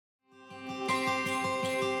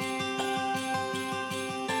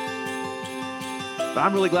But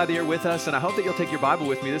I'm really glad that you're with us, and I hope that you'll take your Bible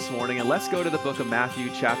with me this morning, and let's go to the book of Matthew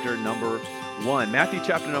chapter number 1. Matthew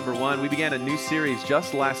chapter number 1, we began a new series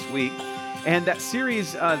just last week, and that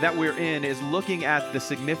series that we're in is looking at the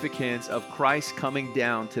significance of Christ coming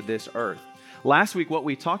down to this earth. Last week, what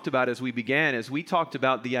we talked about as we began is we talked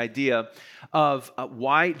about the idea of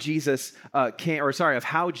why Jesus came, of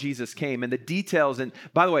how Jesus came and the details. And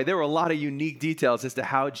by the way, there were a lot of unique details as to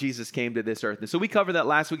how Jesus came to this earth. And so we covered that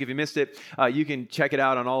last week. If you missed it, you can check it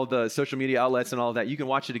out on all of the social media outlets and all of that. You can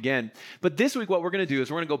watch it again. But this week, what we're going to do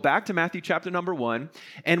is we're going to go back to Matthew chapter number 1,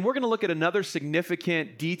 and we're going to look at another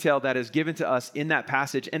significant detail that is given to us in that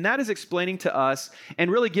passage. And that is explaining to us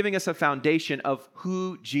and really giving us a foundation of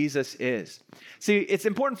who Jesus is. See, it's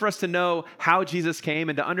important for us to know how Jesus came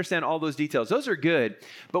and to understand all those details. Those are good,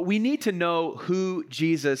 but we need to know who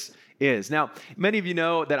Jesus is. Now, many of you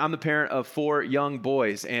know that I'm the parent of 4 young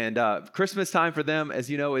boys, and Christmas time for them, as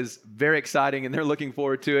you know, is very exciting, and they're looking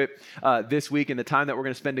forward to it this week and the time that we're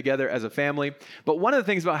going to spend together as a family. But one of the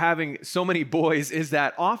things about having so many boys is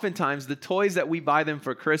that oftentimes the toys that we buy them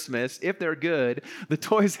for Christmas, if they're good, the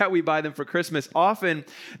toys that we buy them for Christmas often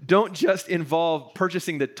don't just involve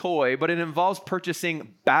purchasing the toy, but it involves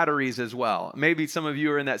purchasing batteries as well. Maybe some of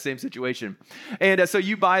you are in that same situation. And so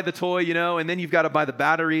you buy the toy, and then you've got to buy the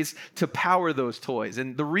batteries to power those toys.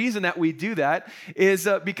 And the reason that we do that is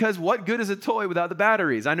because what good is a toy without the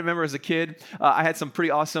batteries? I remember as a kid, I had some pretty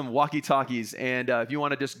awesome walkie-talkies. And if you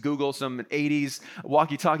want to just Google some 80s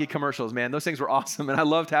walkie-talkie commercials, man, those things were awesome. And I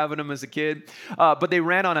loved having them as a kid. But they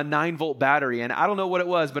ran on a 9-volt battery. And I don't know what it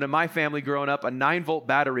was, but in my family growing up, a 9-volt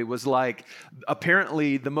battery was like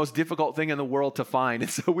apparently the most difficult thing in the world to find. And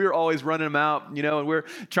so we were always running them out, and we're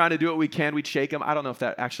trying to do what we can. We'd shake them. I don't know if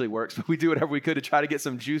that actually works, but we do whatever we could to try to get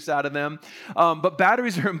some juice out of them. But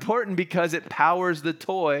batteries are important because it powers the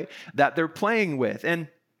toy that they're playing with. And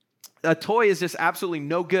a toy is just absolutely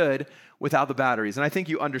no good without the batteries. And I think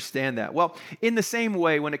you understand that. Well, in the same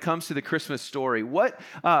way, when it comes to the Christmas story,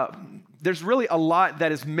 there's really a lot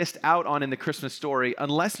that is missed out on in the Christmas story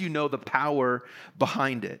unless you know the power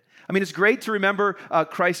behind it. I mean, it's great to remember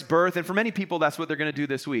Christ's birth, and for many people, that's what they're going to do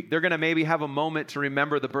this week. They're going to maybe have a moment to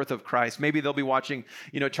remember the birth of Christ. Maybe they'll be watching,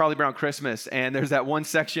 Charlie Brown Christmas, and there's that one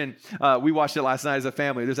section, we watched it last night as a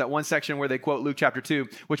family, there's that one section where they quote Luke chapter 2,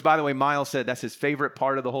 which, by the way, Miles said that's his favorite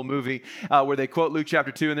part of the whole movie, where they quote Luke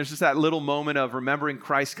chapter 2, and there's just that little moment of remembering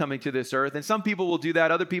Christ coming to this earth. And some people will do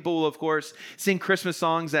that. Other people will, of course, sing Christmas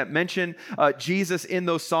songs that mention Jesus in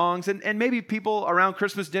those songs, and maybe people around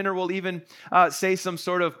Christmas dinner will even say some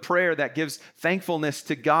sort of prayer that gives thankfulness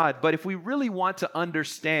to God. But if we really want to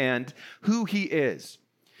understand who He is,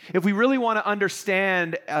 if we really want to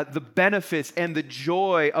understand the benefits and the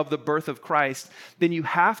joy of the birth of Christ, then you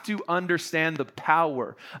have to understand the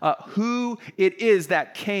power, who it is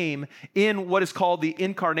that came in what is called the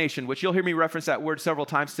incarnation, which you'll hear me reference that word several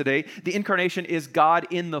times today. The incarnation is God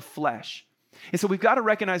in the flesh. And so we've got to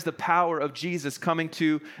recognize the power of Jesus coming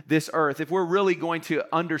to this earth if we're really going to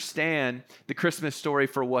understand the Christmas story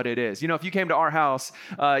for what it is. If you came to our house,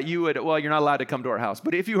 you're not allowed to come to our house,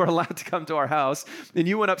 but if you were allowed to come to our house and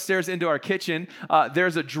you went upstairs into our kitchen,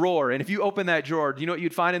 there's a drawer. And if you open that drawer, do you know what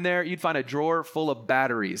you'd find in there? You'd find a drawer full of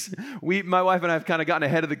batteries. My wife and I have kind of gotten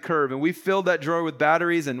ahead of the curve, and we filled that drawer with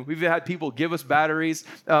batteries, and we've had people give us batteries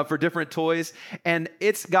for different toys. And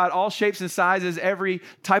it's got all shapes and sizes, every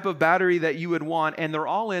type of battery that you would want, and they're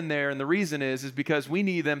all in there. And the reason is because we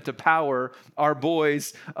need them to power our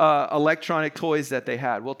boys' electronic toys that they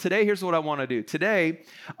had. Well, today, here's what I want to do. Today,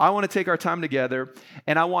 I want to take our time together,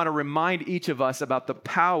 and I want to remind each of us about the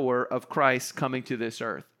power of Christ coming to this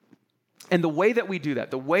earth. And the way that we do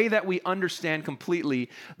that, the way that we understand completely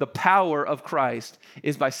the power of Christ,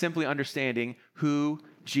 is by simply understanding who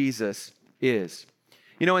Jesus is.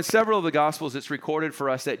 In several of the Gospels, it's recorded for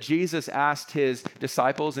us that Jesus asked His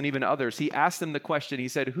disciples and even others, He asked them the question, He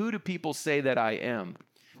said, "Who do people say that I am?"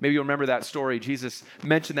 Maybe you'll remember that story. Jesus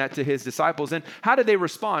mentioned that to His disciples. And how did they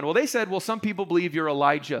respond? Well, they said, some people believe you're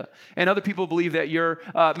Elijah, and other people believe that you're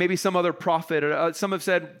maybe some other prophet. Or, some have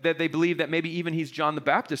said that they believe that maybe even He's John the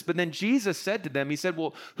Baptist. But then Jesus said to them, He said,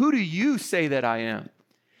 who do you say that I am?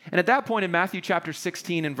 And at that point in Matthew chapter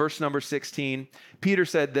 16 and verse number 16, Peter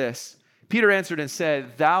said this. Peter answered and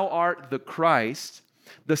said, "Thou art the Christ,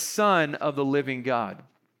 the Son of the living God."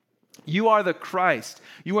 You are the Christ.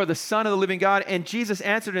 You are the Son of the living God. And Jesus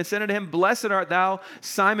answered and said unto him, "Blessed art thou,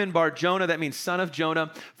 Simon Bar-Jonah," that means son of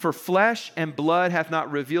Jonah, "for flesh and blood hath not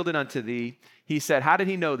revealed it unto thee." He said, how did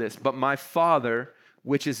he know this? "But my Father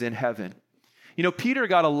which is in heaven." Peter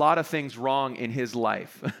got a lot of things wrong in his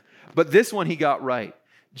life, but this one he got right.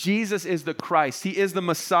 Jesus is the Christ. He is the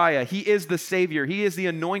Messiah. He is the Savior. He is the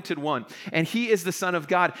anointed one. And he is the Son of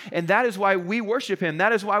God. And that is why we worship him.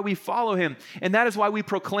 That is why we follow him. And that is why we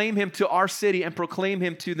proclaim him to our city and proclaim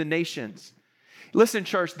him to the nations. Listen,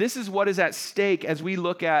 church, this is what is at stake as we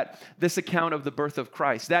look at this account of the birth of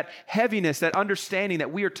Christ. That heaviness, that understanding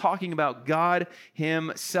that we are talking about God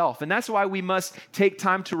himself. And that's why we must take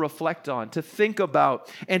time to reflect on, to think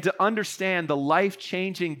about, and to understand the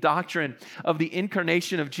life-changing doctrine of the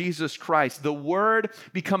incarnation of Jesus Christ, the Word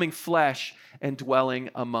becoming flesh and dwelling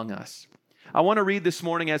among us. I want to read this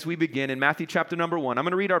morning as we begin in Matthew chapter number 1. I'm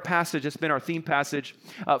going to read our passage. It's been our theme passage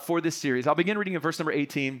for this series. I'll begin reading in verse number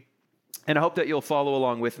 18. And I hope that you'll follow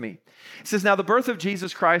along with me. It says, "Now the birth of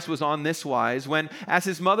Jesus Christ was on this wise, when, as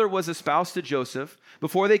his mother was espoused to Joseph,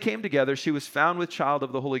 before they came together, she was found with child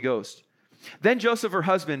of the Holy Ghost. Then Joseph, her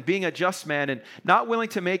husband, being a just man and not willing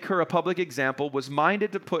to make her a public example, was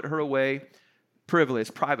minded to put her away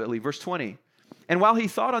privately." Verse 20. "And while he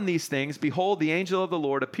thought on these things, behold, the angel of the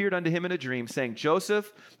Lord appeared unto him in a dream, saying,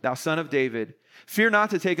 Joseph, thou son of David, fear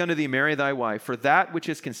not to take unto thee Mary thy wife, for that which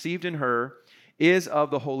is conceived in her is of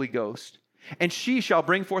the Holy Ghost. And she shall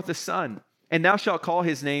bring forth a son, and thou shalt call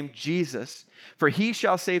his name Jesus, for he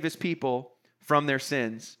shall save his people from their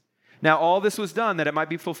sins. Now all this was done that it might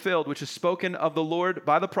be fulfilled, which is spoken of the Lord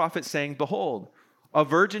by the prophet, saying, Behold, a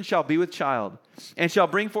virgin shall be with child, and shall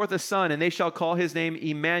bring forth a son, and they shall call his name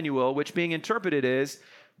Emmanuel, which being interpreted is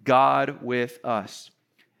God with us.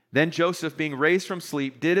 Then Joseph, being raised from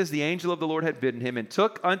sleep, did as the angel of the Lord had bidden him, and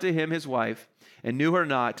took unto him his wife, and knew her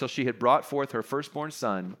not till she had brought forth her firstborn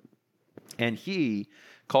son, and he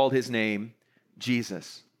called his name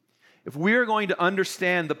Jesus." If we are going to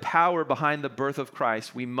understand the power behind the birth of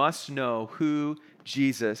Christ, we must know who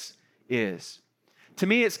Jesus is. To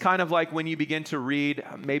me, it's kind of like when you begin to read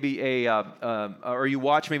maybe or you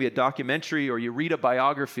watch maybe a documentary or you read a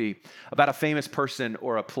biography about a famous person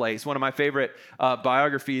or a place. One of my favorite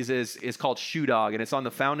biographies is called Shoe Dog, and it's on the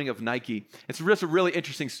founding of Nike. It's just a really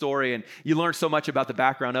interesting story, and you learn so much about the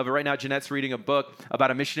background of it. Right now, Jeanette's reading a book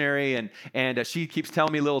about a missionary, and she keeps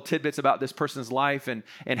telling me little tidbits about this person's life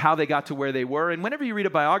and how they got to where they were. And whenever you read a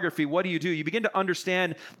biography, what do? You begin to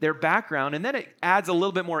understand their background, and then it adds a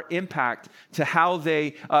little bit more impact to how they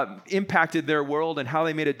impacted their world and how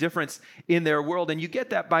they made a difference in their world. And you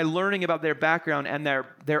get that by learning about their background and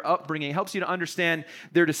their upbringing. It helps you to understand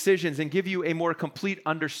their decisions and give you a more complete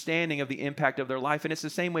understanding of the impact of their life. And it's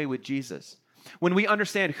the same way with Jesus. When we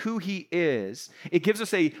understand who he is, it gives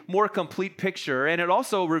us a more complete picture, and it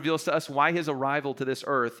also reveals to us why his arrival to this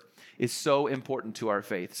earth is so important to our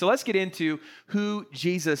faith. So let's get into who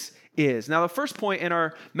Jesus is. Now, the first point in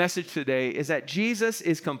our message today is that Jesus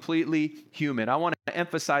is completely human. I want to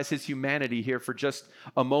emphasize his humanity here for just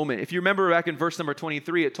a moment. If you remember back in verse number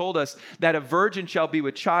 23, it told us that a virgin shall be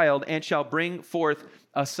with child and shall bring forth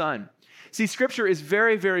a son. See, Scripture is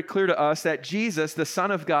very, very clear to us that Jesus, the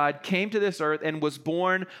Son of God, came to this earth and was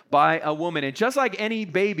born by a woman. And just like any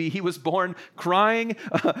baby, he was born crying,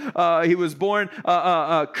 he was born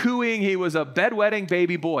cooing, he was a bedwetting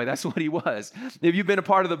baby boy. That's what he was. If you've been a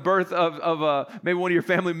part of the birth of maybe one of your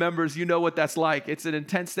family members, you know what that's like. It's an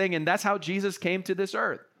intense thing, and that's how Jesus came to this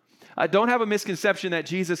earth. Don't have a misconception that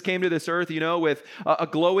Jesus came to this earth, with a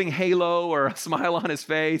glowing halo or a smile on his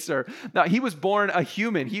face. No, he was born a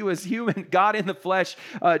human. He was human, God in the flesh,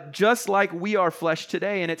 just like we are flesh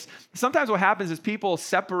today. And it's sometimes what happens is people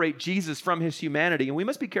separate Jesus from his humanity, and we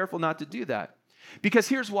must be careful not to do that. Because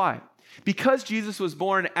here's why. Because Jesus was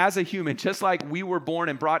born as a human, just like we were born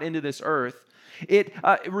and brought into this earth, it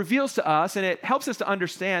reveals to us and it helps us to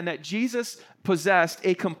understand that Jesus possessed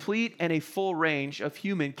a complete and a full range of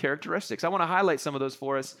human characteristics. I want to highlight some of those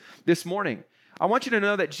for us this morning. I want you to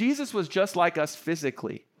know that Jesus was just like us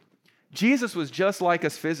physically. Jesus was just like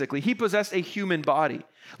us physically. He possessed a human body.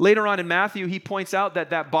 Later on in Matthew, he points out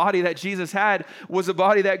that body that Jesus had was a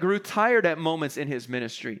body that grew tired at moments in his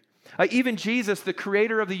ministry. Even Jesus, the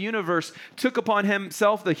creator of the universe, took upon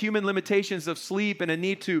himself the human limitations of sleep and a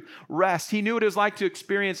need to rest. He knew what it was like to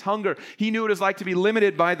experience hunger. He knew what it was like to be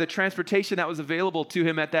limited by the transportation that was available to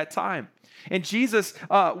him at that time. And Jesus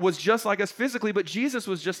was just like us physically, but Jesus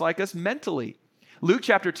was just like us mentally. Luke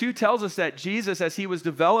chapter 2 tells us that Jesus, as he was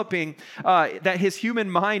developing, that his human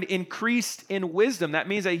mind increased in wisdom. That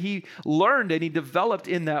means that he learned and he developed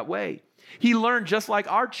in that way. He learned just like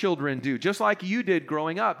our children do, just like you did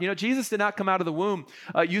growing up. Jesus did not come out of the womb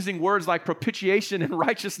using words like propitiation and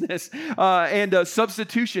righteousness and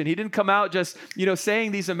substitution. He didn't come out just,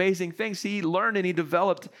 saying these amazing things. He learned and he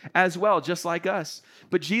developed as well, just like us.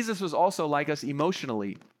 But Jesus was also like us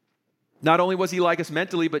emotionally. Not only was he like us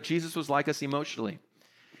mentally, but Jesus was like us emotionally.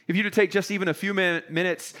 If you were to take just even a few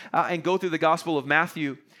minutes and go through the Gospel of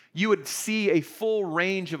Matthew, you would see a full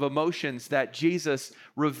range of emotions that Jesus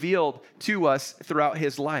revealed to us throughout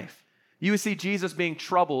his life. You would see Jesus being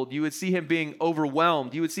troubled. You would see him being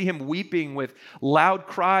overwhelmed. You would see him weeping with loud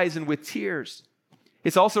cries and with tears.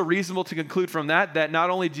 It's also reasonable to conclude from that not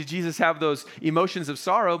only did Jesus have those emotions of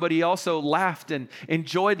sorrow, but he also laughed and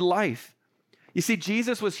enjoyed life. You see,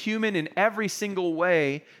 Jesus was human in every single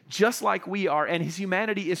way, just like we are, and his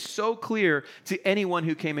humanity is so clear to anyone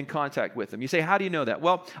who came in contact with him. You say, how do you know that?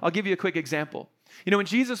 Well, I'll give you a quick example. You know, when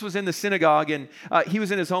Jesus was in the synagogue and he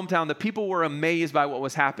was in his hometown, the people were amazed by what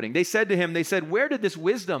was happening. They said to him, where did this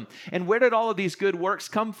wisdom and where did all of these good works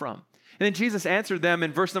come from? And then Jesus answered them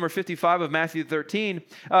in verse number 55 of Matthew 13.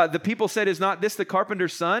 The people said, is not this the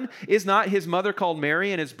carpenter's son? Is not his mother called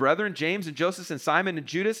Mary and his brethren, James and Joseph and Simon and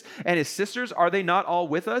Judas and his sisters? Are they not all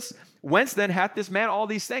with us? Whence then hath this man all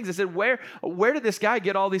these things? I said, where did this guy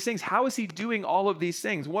get all these things? How is he doing all of these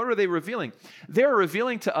things? What are they revealing? They're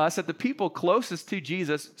revealing to us that the people closest to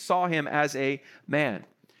Jesus saw him as a man.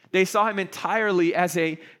 They saw him entirely as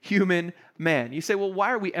a human man. You say, well,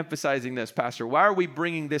 why are we emphasizing this, Pastor? Why are we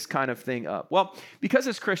bringing this kind of thing up? Well, because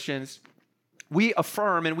as Christians, we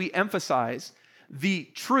affirm and we emphasize the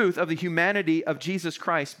truth of the humanity of Jesus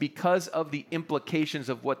Christ because of the implications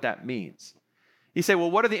of what that means. You say,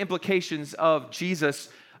 well, what are the implications of Jesus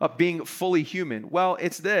being fully human? Well,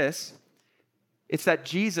 it's this. It's that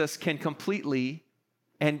Jesus can completely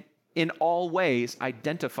and in all ways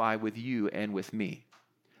identify with you and with me.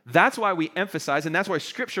 That's why we emphasize, and that's why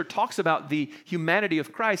Scripture talks about the humanity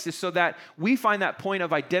of Christ, is so that we find that point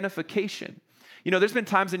of identification. You know, there's been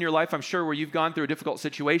times in your life, I'm sure, where you've gone through a difficult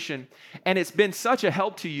situation, and it's been such a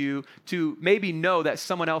help to you to maybe know that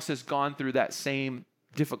someone else has gone through that same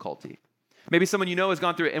difficulty. Maybe someone you know has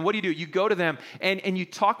gone through it, and what do? You go to them, and you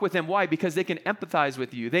talk with them. Why? Because they can empathize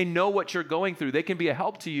with you. They know what you're going through. They can be a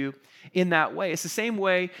help to you in that way. It's the same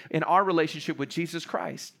way in our relationship with Jesus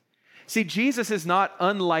Christ. See, Jesus is not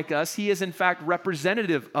unlike us. He is, in fact,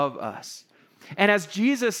 representative of us. And as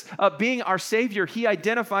Jesus, being our Savior, he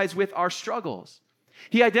identifies with our struggles.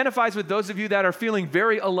 He identifies with those of you that are feeling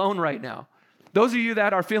very alone right now. Those of you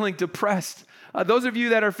that are feeling depressed. Those of you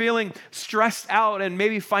that are feeling stressed out and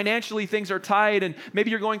maybe financially things are tight and maybe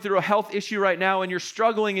you're going through a health issue right now and you're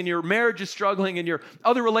struggling and your marriage is struggling and your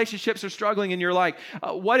other relationships are struggling and you're like,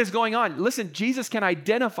 what is going on? Listen, Jesus can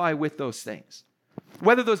identify with those things.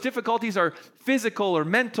 Whether those difficulties are physical or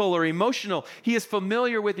mental or emotional, he is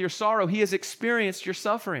familiar with your sorrow. He has experienced your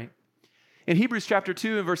suffering. In Hebrews chapter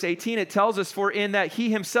 2 and verse 18, it tells us, for in that he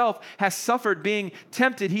himself has suffered being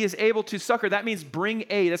tempted, he is able to succor. That means bring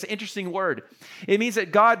aid. That's an interesting word. It means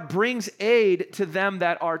that God brings aid to them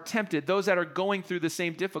that are tempted, those that are going through the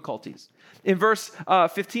same difficulties. In verse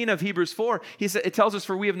 15 of Hebrews 4, it tells us,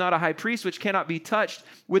 for we have not a high priest which cannot be touched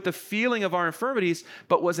with the feeling of our infirmities,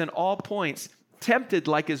 but was in all points tempted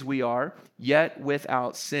like as we are, yet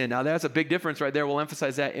without sin. Now that's a big difference right there. We'll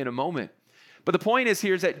emphasize that in a moment. But the point is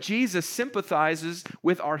here is that Jesus sympathizes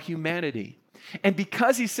with our humanity. And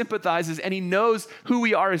because he sympathizes and he knows who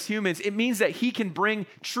we are as humans, it means that he can bring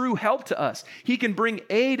true help to us. He can bring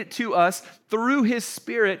aid to us through his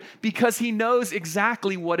Spirit because he knows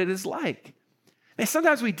exactly what it is like. And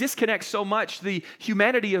sometimes we disconnect so much the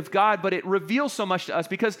humanity of God, but it reveals so much to us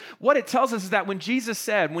because what it tells us is that when Jesus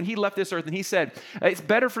said, when he left this earth and he said, it's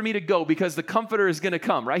better for me to go because the Comforter is going to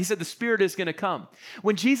come, right? He said the Spirit is going to come.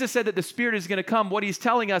 When Jesus said that the Spirit is going to come, what he's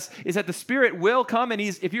telling us is that the Spirit will come, and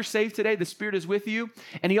if you're saved today, the Spirit is with you,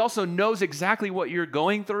 and he also knows exactly what you're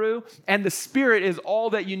going through, and the Spirit is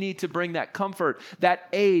all that you need to bring that comfort, that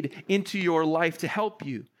aid into your life to help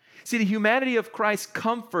you. See, the humanity of Christ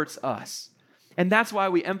comforts us. And that's why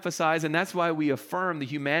we emphasize and that's why we affirm the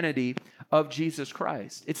humanity of Jesus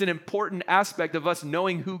Christ. It's an important aspect of us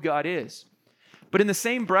knowing who God is. But in the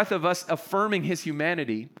same breath of us affirming his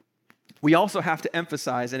humanity, we also have to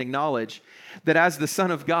emphasize and acknowledge that as the Son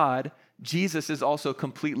of God, Jesus is also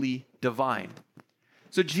completely divine.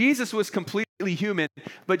 So Jesus was completely human,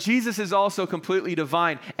 but Jesus is also completely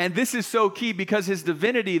divine. And this is so key because his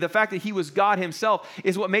divinity, the fact that he was God himself,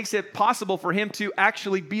 is what makes it possible for him to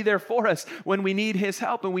actually be there for us when we need his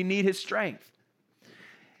help and we need his strength.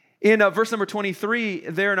 In verse number 23,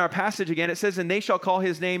 there in our passage again, it says, and they shall call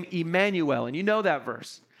his name Emmanuel. And you know that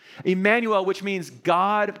verse. Emmanuel, which means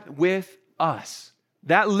God with us.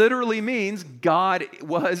 That literally means God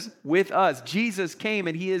was with us. Jesus came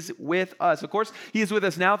and he is with us. Of course, he is with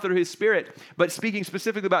us now through his Spirit. But speaking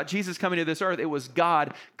specifically about Jesus coming to this earth, it was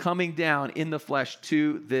God coming down in the flesh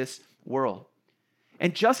to this world.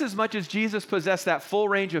 And just as much as Jesus possessed that full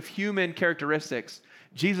range of human characteristics,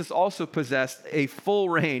 Jesus also possessed a full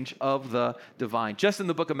range of the divine. Just in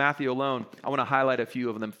the book of Matthew alone, I want to highlight a few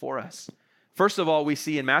of them for us. First of all, we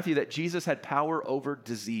see in Matthew that Jesus had power over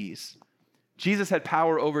disease. Jesus had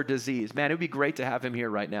power over disease. Man, it would be great to have him here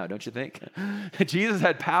right now, don't you think? Jesus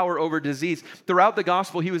had power over disease. Throughout the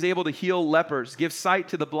gospel, he was able to heal lepers, give sight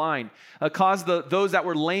to the blind, cause those that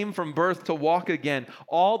were lame from birth to walk again,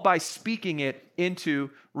 all by speaking it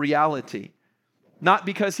into reality. Not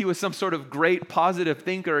because he was some sort of great positive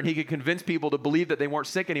thinker and he could convince people to believe that they weren't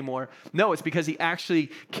sick anymore. No, it's because he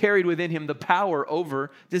actually carried within him the power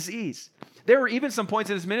over disease. There were even some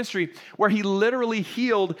points in his ministry where he literally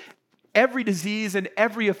healed every disease and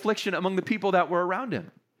every affliction among the people that were around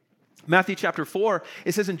him. Matthew chapter 4,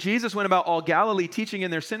 it says, "And Jesus went about all Galilee, teaching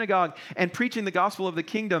in their synagogue and preaching the gospel of the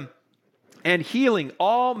kingdom and healing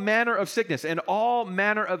all manner of sickness and all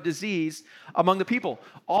manner of disease among the people."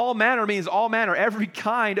 All manner means all manner, every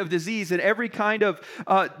kind of disease and every kind of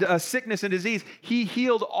sickness and disease. He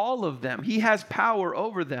healed all of them. He has power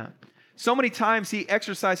over them. So many times he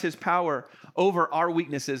exercised his power over our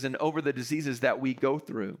weaknesses and over the diseases that we go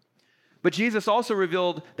through. But Jesus also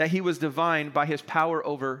revealed that he was divine by his power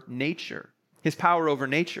over nature. His power over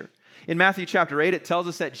nature. In Matthew chapter 8, it tells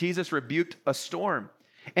us that Jesus rebuked a storm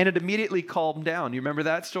and it immediately calmed down. You remember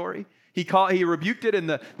that story? He rebuked it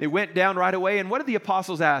and they went down right away. And what did the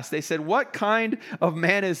apostles ask? They said, "What kind of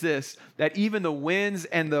man is this that even the winds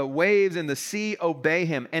and the waves and the sea obey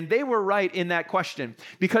him?" And they were right in that question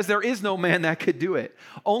because there is no man that could do it.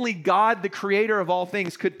 Only God, the creator of all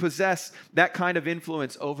things, could possess that kind of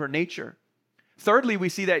influence over nature. Thirdly, we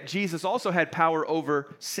see that Jesus also had power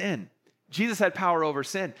over sin. Jesus had power over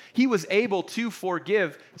sin. He was able to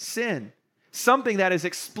forgive sin. Something that is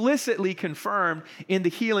explicitly confirmed in the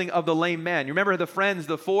healing of the lame man. You remember the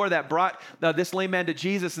four that brought this lame man to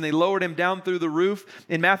Jesus and they lowered him down through the roof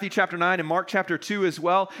in Matthew chapter 9 and Mark chapter 2 as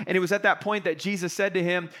well. And it was at that point that Jesus said to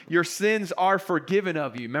him, "Your sins are forgiven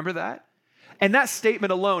of you." Remember that? And that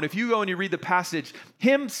statement alone, if you go and you read the passage,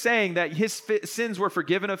 him saying that his sins were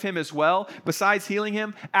forgiven of him as well, besides healing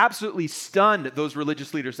him, absolutely stunned those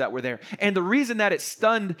religious leaders that were there. And the reason that it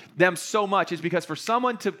stunned them so much is because for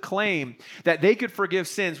someone to claim that they could forgive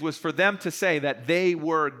sins was for them to say that they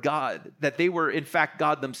were God, that they were in fact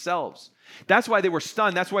God themselves. That's why they were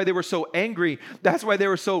stunned. That's why they were so angry. That's why they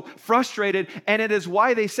were so frustrated. And it is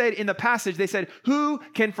why they said in the passage, they said, "Who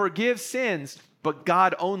can forgive sins but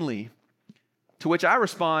God only?" To which I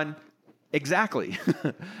respond, exactly.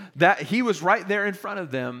 That he was right there in front of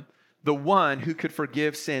them, the one who could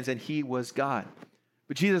forgive sins, and he was God.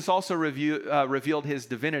 But Jesus also revealed his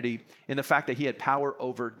divinity in the fact that he had power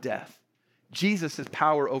over death. Jesus has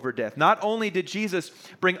power over death. Not only did Jesus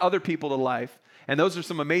bring other people to life, and those are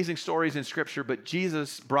some amazing stories in Scripture, but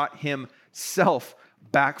Jesus brought himself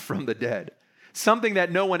back from the dead. Something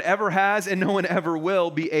that no one ever has and no one ever will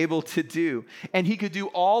be able to do. And he could do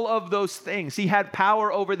all of those things. He had power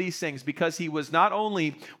over these things because he was not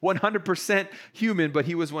only 100% human, but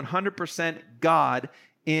he was 100% God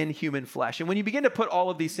in human flesh. And when you begin to put all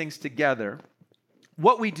of these things together,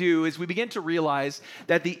 what we do is we begin to realize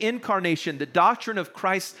that the incarnation, the doctrine of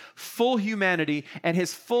Christ's full humanity and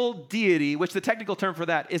his full deity, which the technical term for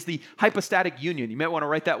that is the hypostatic union. You might want to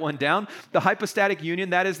write that one down. The hypostatic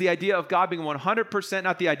union, that is the idea of God being 100%,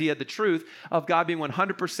 not the idea, the truth of God being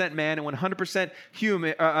 100% man and 100%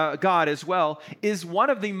 human, God as well, is one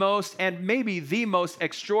of the most and maybe the most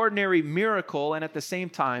extraordinary miracle, and at the same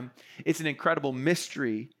time, it's an incredible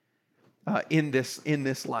mystery in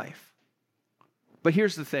this life. But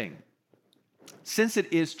here's the thing. Since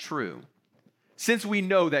it is true, since we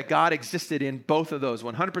know that God existed in both of those,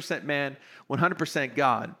 100% man, 100%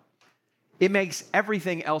 God, it makes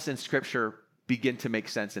everything else in Scripture begin to make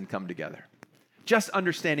sense and come together. Just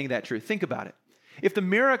understanding that truth. Think about it. If the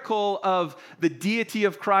miracle of the deity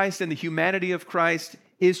of Christ and the humanity of Christ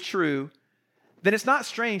is true, then it's not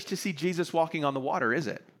strange to see Jesus walking on the water, is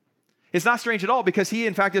it? It's not strange at all because he,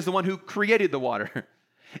 in fact, is the one who created the water.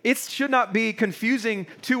 It should not be confusing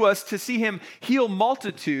to us to see him heal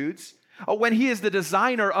multitudes when he is the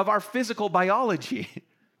designer of our physical biology.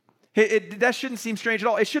 That shouldn't seem strange at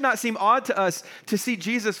all. It should not seem odd to us to see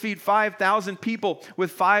Jesus feed 5,000 people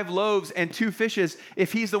with 5 loaves and 2 fishes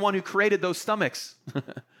if he's the one who created those stomachs.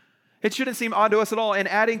 It shouldn't seem odd to us at all. And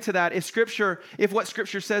adding to that, if what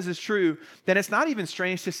Scripture says is true, then it's not even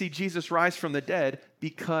strange to see Jesus rise from the dead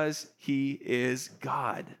because he is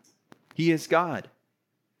God. He is God.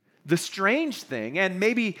 The strange thing, and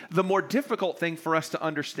maybe the more difficult thing for us to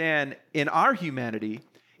understand in our humanity,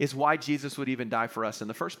 is why Jesus would even die for us in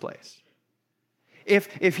the first place.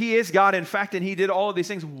 If he is God, in fact, and he did all of these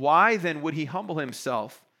things, why then would he humble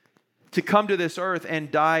himself to come to this earth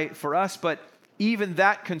and die for us. But even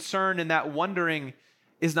that concern and that wondering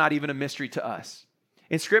is not even a mystery to us.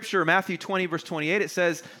 In Scripture, Matthew 20, verse 28, it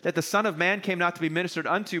says that the Son of Man came not to be ministered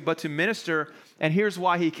unto, but to minister, and here's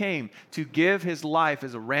why he came, to give his life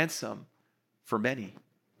as a ransom for many.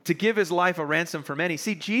 To give his life a ransom for many.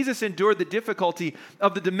 See, Jesus endured the difficulty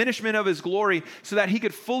of the diminishment of his glory so that he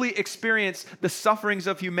could fully experience the sufferings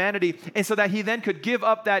of humanity and so that he then could give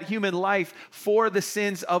up that human life for the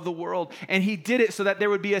sins of the world. And he did it so that there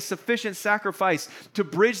would be a sufficient sacrifice to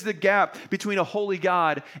bridge the gap between a holy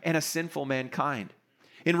God and a sinful mankind.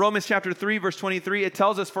 In Romans chapter 3, verse 23, it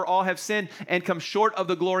tells us, for all have sinned and come short of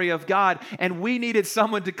the glory of God. And we needed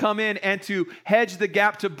someone to come in and to hedge the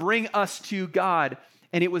gap to bring us to God.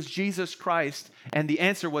 And it was Jesus Christ, and the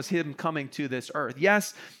answer was him coming to this earth.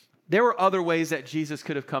 Yes, there were other ways that Jesus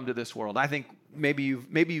could have come to this world. I think maybe you've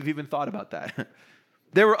even thought about that.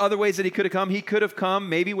 There were other ways that he could have come. He could have come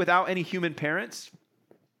maybe without any human parents.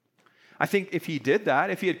 I think if he did that,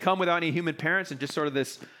 if he had come without any human parents and just sort of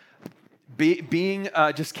this being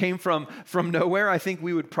just came from nowhere, I think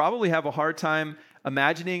we would probably have a hard time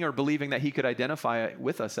imagining or believing that he could identify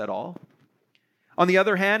with us at all. On the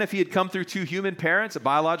other hand, if he had come through two human parents, a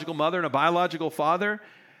biological mother and a biological father,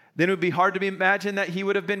 then it would be hard to imagine that he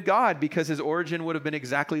would have been God because his origin would have been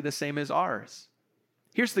exactly the same as ours.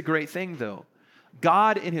 Here's the great thing, though.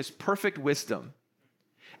 God, in his perfect wisdom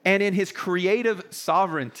and in his creative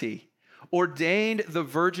sovereignty, ordained the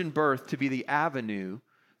virgin birth to be the avenue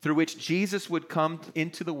through which Jesus would come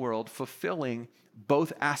into the world, fulfilling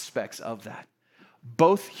both aspects of that,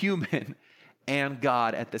 both human and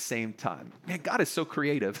God at the same time. Man, God is so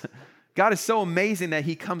creative. God is so amazing that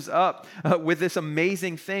he comes up with this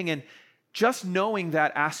amazing thing. And just knowing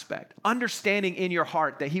that aspect, understanding in your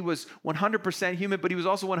heart that he was 100% human, but he was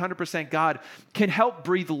also 100% God, can help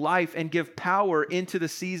breathe life and give power into the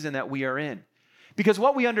season that we are in. Because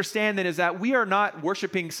what we understand then is that we are not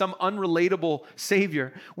worshiping some unrelatable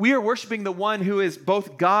Savior. We are worshiping the one who is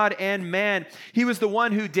both God and man. He was the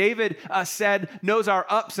one who David said knows our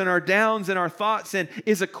ups and our downs and our thoughts and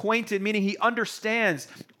is acquainted, meaning he understands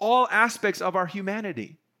all aspects of our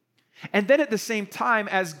humanity. And then at the same time,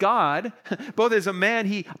 as God, both as a man,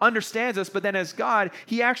 he understands us, but then as God,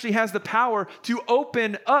 he actually has the power to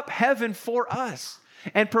open up heaven for us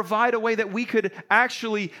and provide a way that we could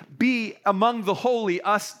actually be among the holy,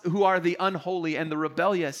 us who are the unholy and the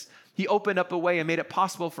rebellious. He opened up a way and made it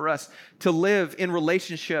possible for us to live in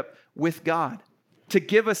relationship with God, to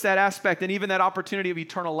give us that aspect and even that opportunity of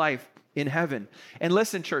eternal life in heaven. And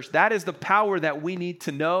listen, church, that is the power that we need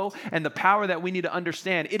to know and the power that we need to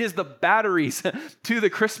understand. It is the batteries to the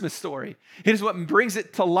Christmas story. It is what brings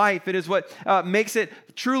it to life. It is what makes it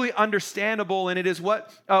truly understandable, and it is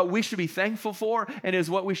what we should be thankful for, and it is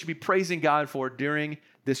what we should be praising God for during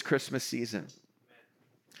this Christmas season.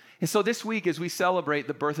 And so this week, as we celebrate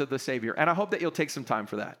the birth of the Savior, and I hope that you'll take some time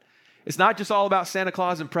for that. It's not just all about Santa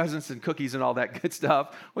Claus and presents and cookies and all that good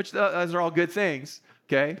stuff, which those are all good things,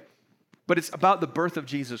 okay? But it's about the birth of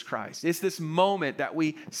Jesus Christ. It's this moment that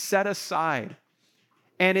we set aside.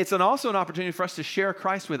 And it's also an opportunity for us to share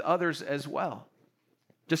Christ with others as well.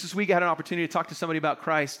 Just this week, I had an opportunity to talk to somebody about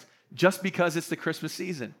Christ just because it's the Christmas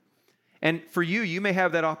season. And for you, you may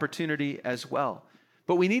have that opportunity as well.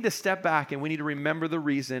 But we need to step back and we need to remember the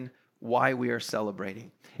reason why we are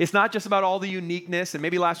celebrating. It's not just about all the uniqueness, and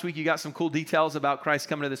maybe last week you got some cool details about Christ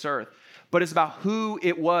coming to this earth, but it's about who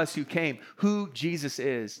it was who came, who Jesus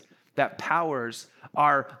is, that powers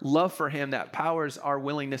our love for him, that powers our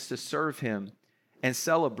willingness to serve him and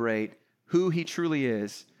celebrate who he truly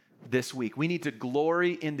is this week. We need to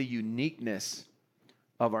glory in the uniqueness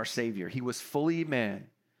of our Savior. He was fully man,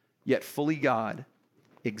 yet fully God,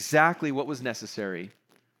 exactly what was necessary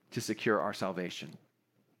to secure our salvation.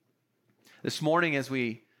 This morning, as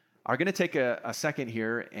we are going to take a second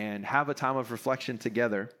here and have a time of reflection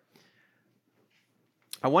together,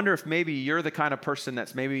 I wonder if maybe you're the kind of person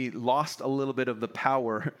that's maybe lost a little bit of the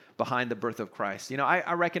power behind the birth of Christ. You know,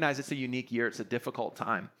 I recognize it's a unique year. It's a difficult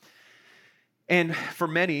time. And for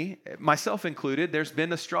many, myself included, there's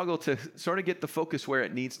been a struggle to sort of get the focus where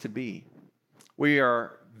it needs to be. We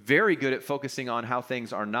are very good at focusing on how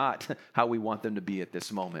things are not how we want them to be at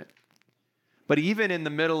this moment. But even in the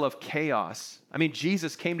middle of chaos, I mean,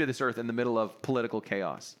 Jesus came to this earth in the middle of political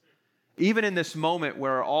chaos. Even in this moment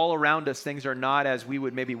where all around us things are not as we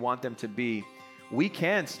would maybe want them to be, we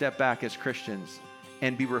can step back as Christians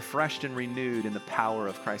and be refreshed and renewed in the power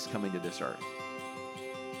of Christ coming to this earth.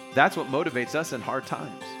 That's what motivates us in hard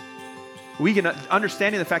times. We can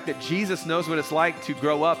understanding the fact that Jesus knows what it's like to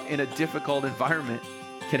grow up in a difficult environment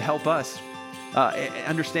can help us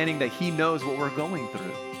understanding that he knows what we're going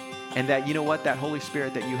through. And that, you know what, that Holy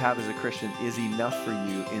Spirit that you have as a Christian is enough for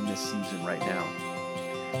you in this season right now.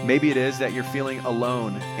 Maybe it is that you're feeling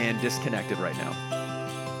alone and disconnected right now.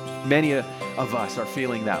 Many of us are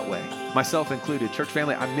feeling that way, myself included. Church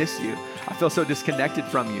family, I miss you. I feel so disconnected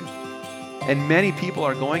from you. And many people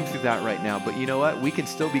are going through that right now, but you know what? We can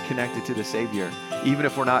still be connected to the Savior, even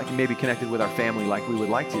if we're not maybe connected with our family like we would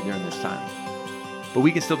like to during this time. But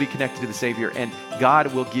we can still be connected to the Savior, and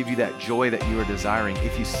God will give you that joy that you are desiring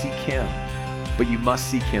if you seek Him. But you must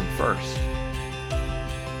seek Him first.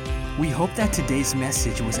 We hope that today's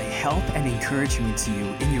message was a help and encouragement to you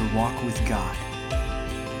in your walk with God.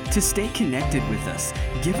 To stay connected with us,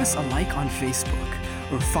 give us a like on Facebook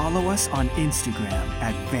or follow us on Instagram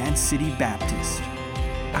at Van City Baptist.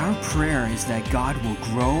 Our prayer is that God will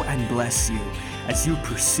grow and bless you as you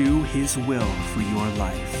pursue His will for your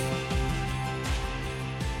life.